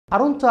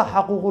xarunta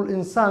xuquuqul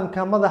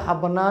insaanka madaxa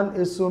banaan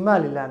ee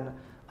Somaliland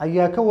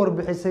ayaa ka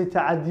warbixisay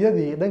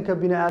tacadiyadii dhanka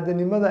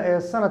bini'aadanimada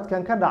ee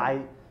sanadkan ka dhacay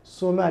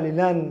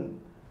Somaliland.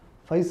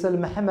 Faysal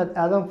Maxamed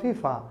Aadan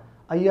FIFA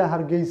ayaa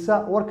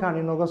Hargeysa warkaan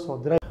inooga soo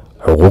diray.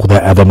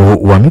 xuquuqda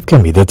aadamuhu waa mid ka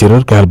mid ah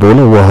tirarka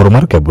halbowle waa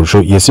horumarka bulsho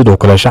iyo sidoo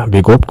kale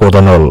shacbi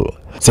goobkooda nool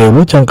si ay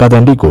u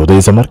jaanqaadaan dhigooda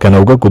isla markaana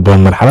uga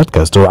gudbaan marxalad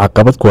kasta oo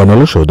caqabad ku ah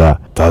noloshooda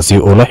taasi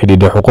oo la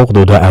xidhiidha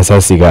xuquuqdooda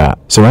aasaasiga.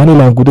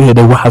 Somaliland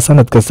gudaheeda waxaa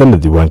sanad kasta la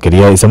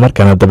diiwaangeliyaa isla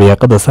markaana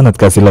dabeeqada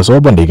sanadkaasi lasoo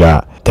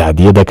bandhigaa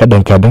tacadiyada ka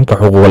dhanka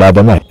xuquuqul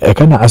aadamaha ee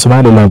ka dhaca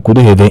Somaliland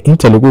gudaheeda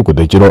inta lagu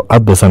guda jiro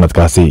hadda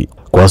sanadkaasi,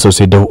 kuwaasoo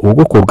si dhow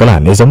ugu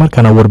kuurgalaan isla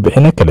markaana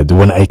warbixino kala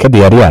duwan ay ka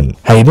diyaariyaan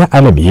hay'adaha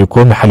caalamiga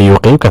kuwa maxalli oo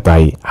qayb ka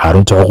tahay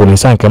xarunta xuquuqul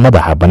insaanka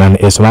madaxa banaan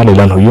ee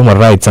Somaliland Human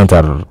Rights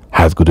Center.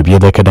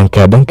 xadgudubyada ka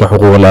dhanka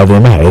xuquuqul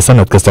aadamaha ee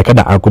sanad kasta ka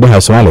dhaca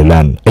gudaha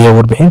Somaliland ayaa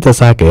warbixinta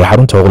saaka ee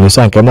xarunta xuquuqul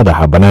insaanka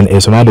madaxa banaan ee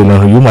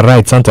Somaliland Human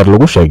Rights Center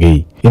lagu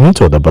sheegay in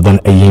intooda badan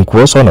ay yihiin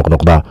kuwo soo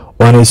noqnoqda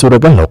oo aanay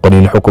suuragal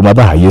noqonin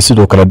xukuumadaha iyo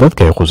sidoo kale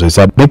dadka ay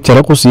khusaysa dheg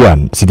jara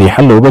qusiyaan sidii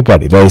xal looga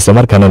gaadhi lahaa isla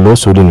markaana loo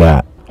suulin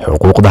lahaa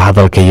xuquuqda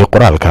hadalka iyo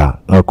qoraalka,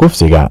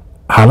 kufsiga,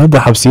 xaaladda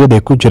xabsiyada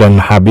ay ku jiraan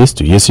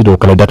maxaabiistu iyo sidoo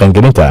kale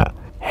dhaqangelinta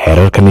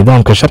xeerarka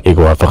nidaamka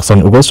sharciga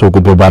waafaqsan uga soo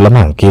gudbo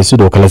baarlamaanka iyo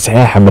sidoo kale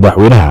saxiixa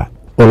madaxweynaha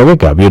oo laga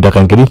gaabiyo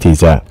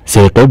dhaqangelintiisa si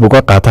ay qayb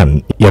uga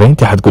qaataan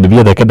yaraynta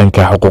xadgudubyada ka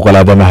dhanka xuquuqul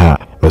aadamaha.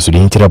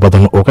 mas-uuliyiin tira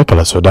badan oo ka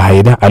kala socda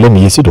hay'adaha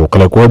caalamiga sidoo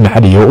kale kuwa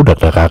maxalli oo u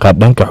dhaqdhaqaaqa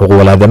dhanka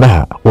xuquuqul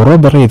aadamaha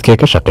ururada rayidka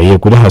ka shaqeeya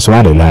gudaha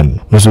Somaliland,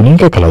 mas-uuliyiin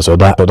ka kala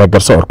socda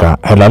garsoorka,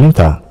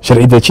 xilaalinta,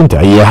 sharci dejinta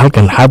ayaa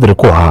halkan xaadir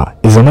ku ah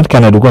isla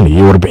markaana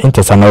dhuganayay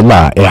warbixinta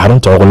sanadlaha ee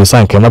xarunta xuquuqul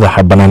insaanka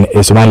madaxa banaan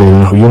ee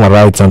Somaliland Human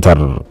Rights Center.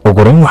 ugu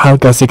horeyn waxaa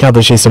halkaasi ka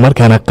hadashay isla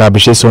markaana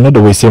qaabishay soona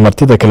dhaweysay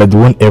martida kala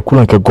duwan ee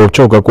kulanka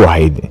goobjooga ku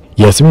ahayd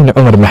Yaasmiin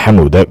Cumar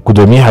Maxamuud,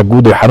 gudoomiyaha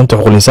guud ee xarunta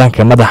xuquuqul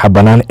insaanka madaxa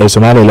banaan ee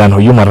Somaliland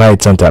Human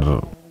Rights Center.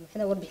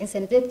 warbixin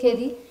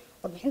sanadeedkeedii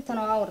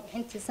warbixintana waa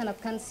warbixintii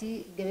sanadkan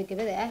si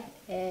gabagabada ah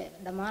ee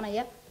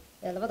dhamaanaya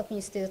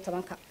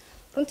 2018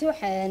 runtii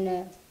waxaan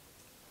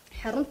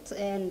xarunta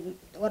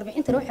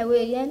warbixintan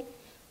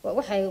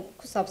waxay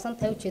ku saabsan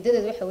tahay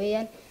ujeedadeedu waxa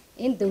weeyaan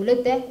in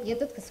dawladda iyo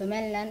dadka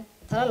Somaliland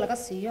talo laga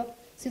siiyo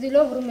sidii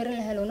loo horumarin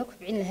lahaa loona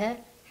kobcin lahaa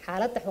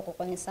xaaladda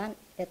xuquuqul insaan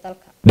ee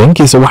dalka.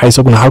 dhankiisa waxaa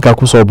isaguna halkaa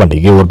ku soo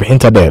bandhigay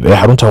warbixinta dheer ee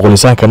xarunta xuquuqul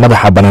insaanka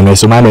madaxa banaan ee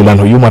Somaliland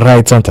Human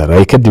Rights Center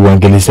ay ka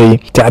diiwaangelisay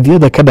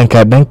tacadiyada ka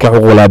dhanka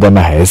xuquuqul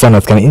aadamaha ee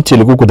sanadkan intii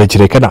lagu guda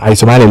jiray ka dhacay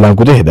Somaliland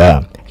gudaheeda.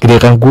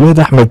 Gariiqan Guuleed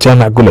Axmed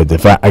Jaamac Guuleed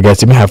difaac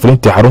agaasimaha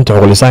fulinta xarunta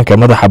xuquuqul insaanka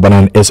madaxa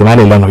banaan ee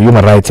Somaliland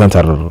Human Rights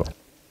Center.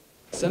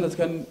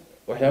 sanadkan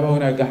waxyaabaha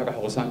wanaagga xagga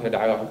xuquuqul insaanka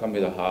dhacay waxaa ka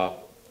mid ahaa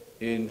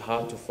in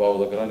haatu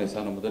fawda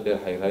garanaysan muddo dheer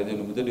xayiraadeen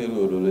muddo dheer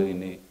oo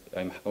looleeyay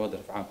ay maxkamadda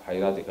rafcaanka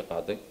xayiraadii ka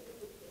qaaday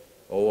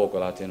oo u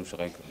ogolaatay inuu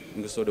shaqeyn karo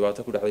inkastoo dhibaato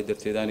ku dhacday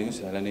darteed aanay u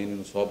sahlanayn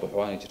inuu soo baxo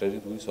aanay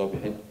jiradid ugu soo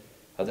bixin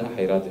haddana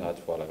xayiraadii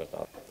haatu waa laga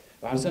qaaday.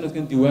 waxaan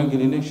sanadkan diiwaan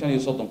gelinay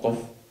 35 qof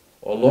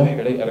oo loo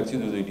xidhay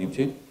aragtidooda ay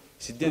dhiibtay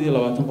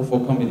 28 qof oo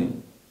ka mid ah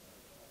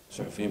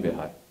suxufiyiin bay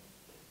ahaayeen.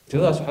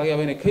 tiradaas waxaa laga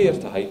yaabaa inay ka yar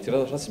tahay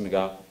tirada rasmiga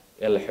ah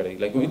ee la xidhay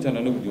laakiin intaan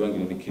anagu diiwaan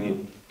gelinay kaliya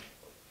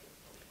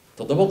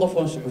 7 qof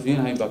oo suxufiyiin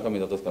ahayn baa ka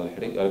mid ah dadka la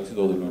xidhay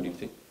aragtidooda loo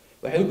dhiibtay.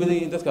 waxay u badan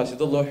yihiin dadkaasi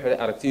dad loo xidhay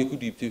aragti ay ku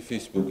dhiibtay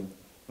Facebook.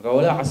 marka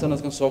walaaca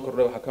sanadkan soo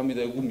kordhay waxaa ka mid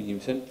ah ugu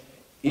muhiimsan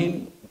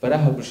in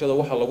baraha bulshada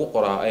waxa lagu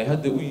qoraa ay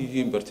hadda u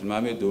yihiin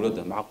bartilmaameed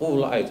dawladda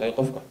macquul ay tahay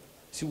qofka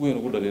si weyn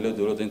ugu dhaliilo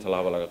dawladda inta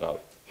laaba laga qaado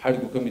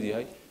xarigu ka mid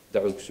yahay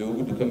dacwad ku soo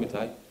gudub ka mid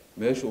tahay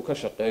meesha uu ka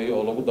shaqeeyo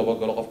oo lagu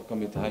dabagalo qofka ka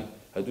mid tahay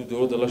hadduu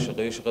dawladda la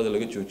shaqeeyo shaqada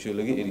laga joojiyo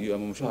laga eriyo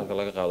ama mushaharka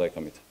laga qaado ay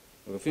ka mid tahay.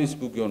 marka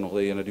Facebook oo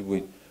noqday yana dhib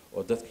weyn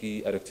oo dadkii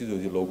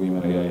aragtidoodii loogu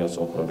imanaya ayaa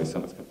soo kordhay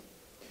sanadkan.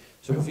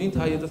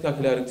 suxufiyiinta iyo dadka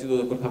kale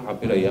aragtidooda kulka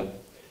cabiraya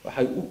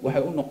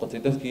waxay u noqotay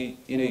dadkii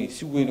inay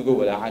si weyn uga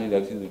walaacaan in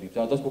aragtidooda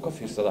dhiibtaan dadku ka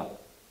fiirsadaan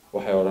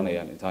waxay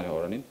oranayaan intaanay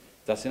oranin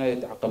taasina ay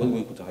caqabad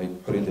weyn ku tahay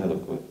xorriyadda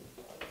hadalkooda.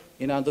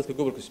 in aan dadka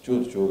gobolka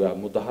jooga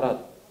mudaharaad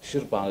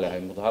shir baan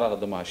leeyahay mudaharaad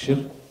hadda ma shir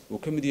uu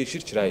ka mid yahay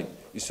shir jiraayid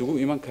isugu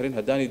iman karin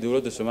haddaanay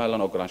dawladda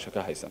Somaliland ogolaansho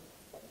ka haysan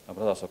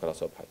abradaas oo kala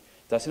soo baxay.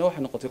 taasina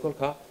waxay noqotay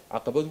kolka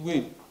caqabad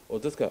weyn oo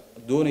dadka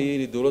doonaya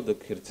inay dawladda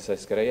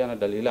criticize gareeyaan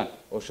dhaliilaan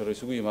oo shir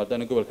isugu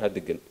yimaadaan gobolka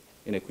degan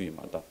inay ku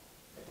yimaadaan.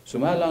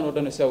 Somaliland oo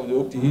dhan ay wada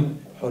ogtihiin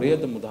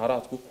xorriyadda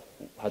mudaharaadku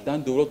haddaan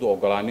dawladdu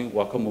ogolaanin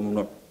waa ka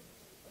mamnuuc.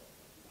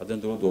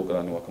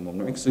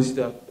 inkastoo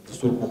sida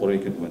dastuurku qoray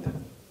ka duwan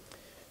tahay.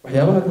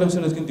 waxyaabaha kale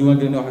sanadkan diiwaan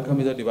gelinay waxaa ka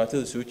mid ah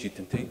dhibaatada soo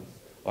jiitantay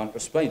oo aan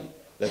cusbayn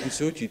laakiin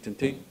soo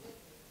jiitantay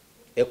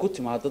ee ku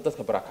timaada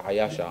dadka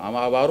barakacayaasha ama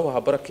abaaruhu ha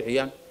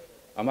barakiciyaan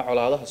ama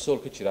colaadaha sool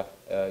ka jira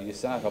iyo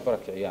sanaadka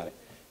barakiciyaan.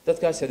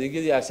 dadkaas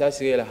adeegyadii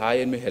aasaasiga ay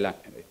lahaayeen ma helaan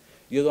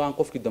iyadoo aan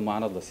qofkii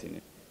damaanad la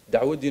siinin.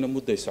 dacwadiina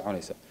muddo ay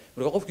soconaysa.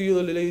 marka qofkii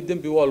iyadoo la leeyahay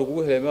dambi waa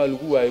lagu helay ma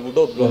lagu waayay uu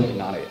dhowr bilood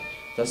xinaanaya.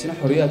 taasina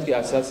xorriyadkii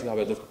aasaasiga ah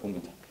bay dadka ku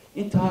mid tahay.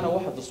 intaana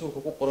waxa dastuurka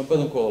ku qoran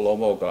badankooda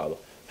looma ogolaado.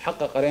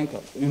 xaqa qareenka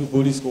inuu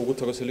booliiska ugu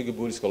tago saldhigga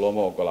booliiska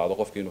looma ogolaado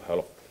qofkii inuu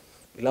helo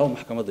ilaa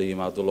maxkamadda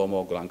yimaado looma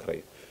ogolaan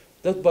karayo.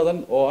 dad badan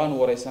oo aan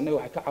wareysanay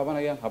waxay ka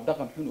cabanayaan hab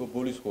dhaqan xun oo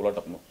booliisku la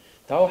dhaqmo.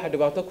 taa waxa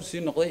dhibaato ku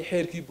sii noqday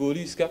xeerkii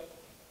booliiska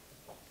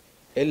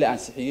ee la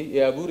ansixiyay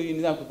ee abuurayay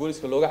nidaamka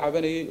booliiska looga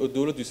cabanayay oo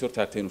dawladdu is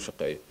hortaagtay inuu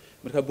shaqeeyo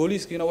marka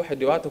booliiskiina waxa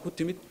dhibaato ku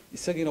timid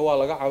isagiina waa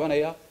laga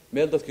cabanayaa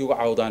meel dadkii uga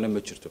cawdaana ma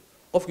jirto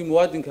qofkii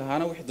muwaadinka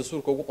ahaana wixii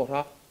dastuurka ugu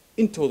qoraa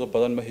intooda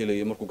badan ma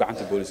helayo markuu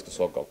gacanta booliiska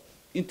soo galo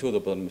intooda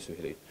badan ma soo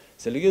helayo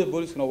saldhigyada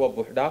booliiskana waa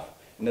buux dhaaf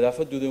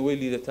nadaafadooda way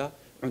liidataa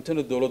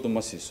cuntana dawladdu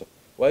ma siiso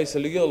waayo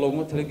saldhigyada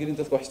looguma talagelin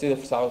dadka wax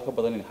 8 saacadood ka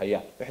badan in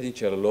hayaan wixii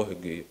jeer loo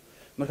hageeyo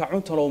marka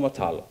cuntana uma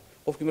taalo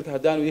qofkii marka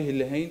hadaanu yahay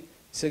lahayn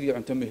isagii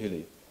cunto ma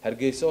helayo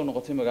hargeysa oo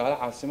noqotay magaalo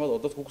caasimad oo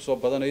dadku ku soo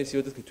badanaya si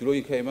dadka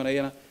tulooyinka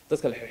imanayana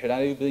dadka la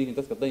xirxiraanay u badan yihiin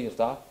dadka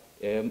danyarta ah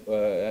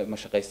ee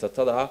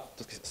mashaqaysatada ah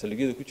dadka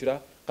saldhigyada ku jira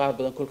qaar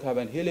badan kolka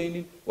baan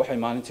helaynin waxay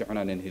maalintii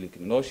cunaan heli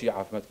karin noloshii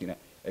caafimaadkiina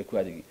ay ku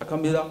adeegayeen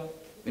kamida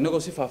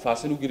inagoo si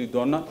faahfaahsan u geli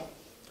doona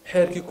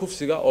xeerkii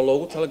kufsiga oo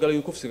loogu talagalay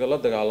in kufsiga la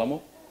dagaalamo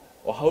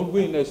oo hawl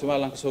weyn ay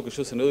Somaliland ka soo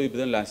gasho sanadooyin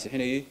badan la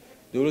ansixinayay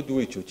dawladdu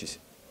way joojisay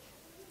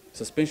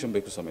suspension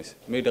bay ku samaysay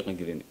may dhaqan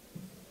gelin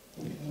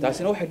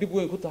taasina waxay dib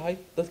weyn ku tahay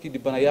dadkii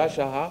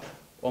dhibanayaasha ahaa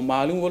oo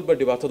maalin walba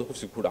dhibaatada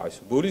kufsiga ku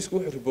dhacayso booliisku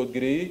wuxuu report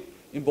gareeyay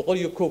in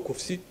 101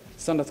 kufsi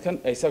sanadkan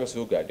ay isaga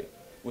soo gaadhay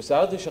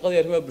wasaaradda shaqada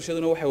iyo arrimaha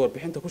bulshaduna waxay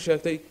warbixinta ku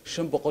sheegtay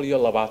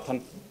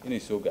 520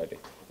 inay soo gaadhay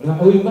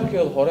marka way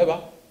markeeda horeba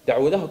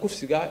dacwadaha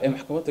kufsiga ee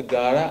maxkamadda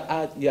gaara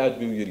aad iyo aad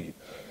bay u yaryihiin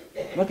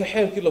marka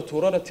xeerkii la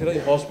tuurana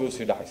tiradii hoos bay u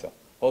sii dhacaysaa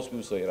hoos bay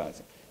u soo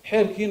yaraanaysaa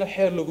xeerkiina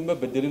xeer laguma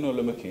bedelin oo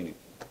lama keenin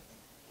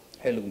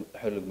xeer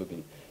laguma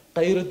bedelin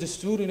qayro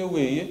dastuurina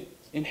weeye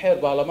in xeer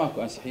baarlamaanku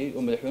ansixiyay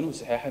oo madaxweynuhu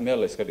saxeexay meel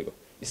la iska dhigo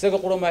isaga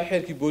qurama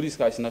xeerkii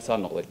booliiska isna saa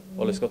noqday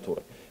oo la iska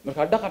tuuray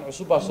marka dhaqan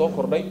cusub baa soo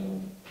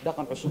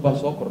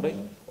kordhay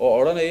oo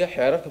oranaya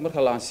xeerarka marka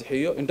la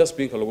ansixiyo in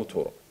dustbinka lagu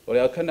tuuro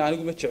walaalkana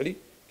anigu ma jecli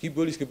kii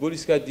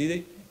booliiska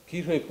diiday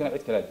kii reebkana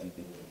cid kala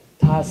diiday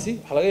taasi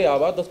waxa laga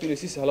yaabaa dadku inay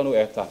si sahlan u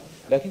eegtaan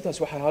laakiin taasi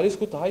waxay halis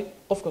ku tahay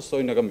qof kasta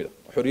oo inaga mid ah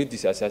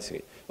xorriyadiisa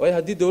asaasiga waayo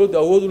haddii dawladdu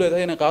awood u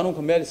leedahay inay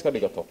qaanuunka meel iska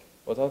dhigato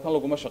oo dadkan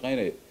laguma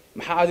shaqeynayo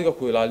maxaa adiga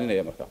ku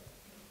ilaalinaya marka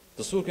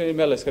dastuurka in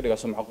meel la iska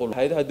dhigaso macquul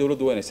hay'adaha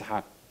dawladdu waa inay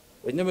saxaan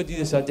cidna ma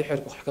diidaysa haddii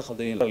xeerku wax ka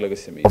khaldan laga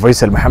sameeyo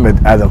Faisal Maxamed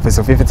Aadan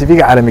Faisal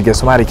TV-ga caalamiga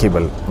Somali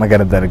Cable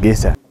magaalada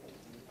Hargeysa